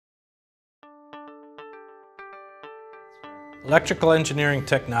Electrical engineering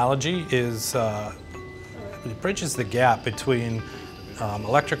technology it bridges the gap between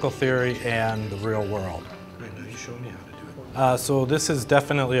electrical theory and the real world. Right, now you show me how to do it. So this is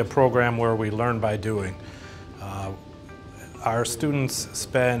definitely a program where we learn by doing. Our students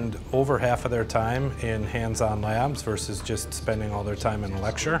spend over half of their time in hands-on labs versus just spending all their time in a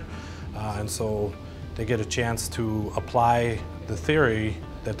lecture. And so they get a chance to apply the theory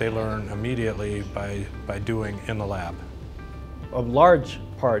that they learn immediately by doing in the lab. A large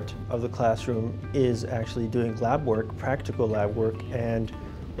part of the classroom is actually doing lab work, practical lab work, and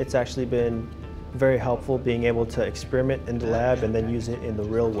it's actually been very helpful being able to experiment in the lab and then use it in the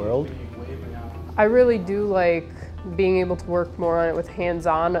real world. I really do like being able to work more on it with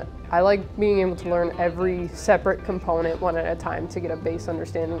hands-on. I like being able to learn every separate component one at a time to get a base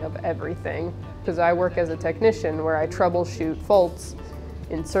understanding of everything. Because I work as a technician where I troubleshoot faults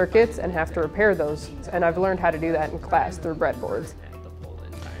in circuits and have to repair those. And I've learned how to do that in class through breadboards.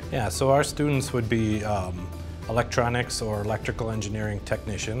 Yeah, so our students would be electronics or electrical engineering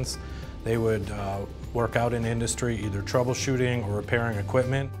technicians. They would work out in industry either troubleshooting or repairing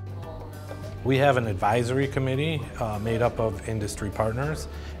equipment. We have an advisory committee made up of industry partners,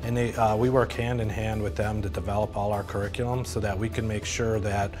 and we work hand in hand with them to develop all our curriculum so that we can make sure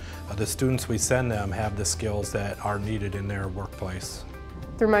that the students we send them have the skills that are needed in their workplace.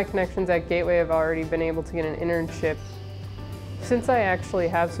 Through my connections at Gateway, I've already been able to get an internship. Since I actually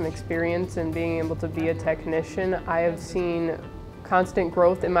have some experience in being able to be a technician, I have seen constant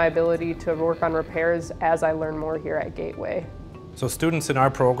growth in my ability to work on repairs as I learn more here at Gateway. So students in our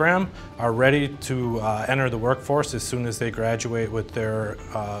program are ready to enter the workforce as soon as they graduate with their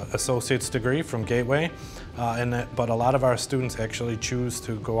associate's degree from Gateway. But a lot of our students actually choose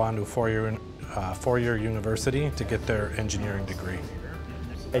to go on to a four-year university to get their engineering degree.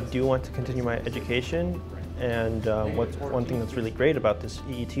 I do want to continue my education, and one thing that's really great about this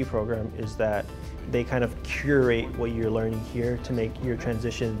EET program is that they kind of curate what you're learning here to make your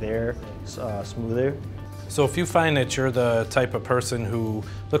transition there smoother. So if you find that you're the type of person who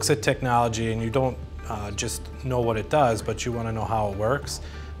looks at technology and you don't just know what it does, but you want to know how it works,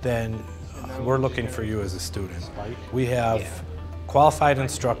 then we're looking for you as a student. We have qualified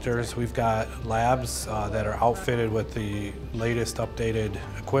instructors. We've got labs that are outfitted with the latest updated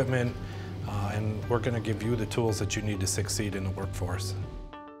equipment, and we're going to give you the tools that you need to succeed in the workforce.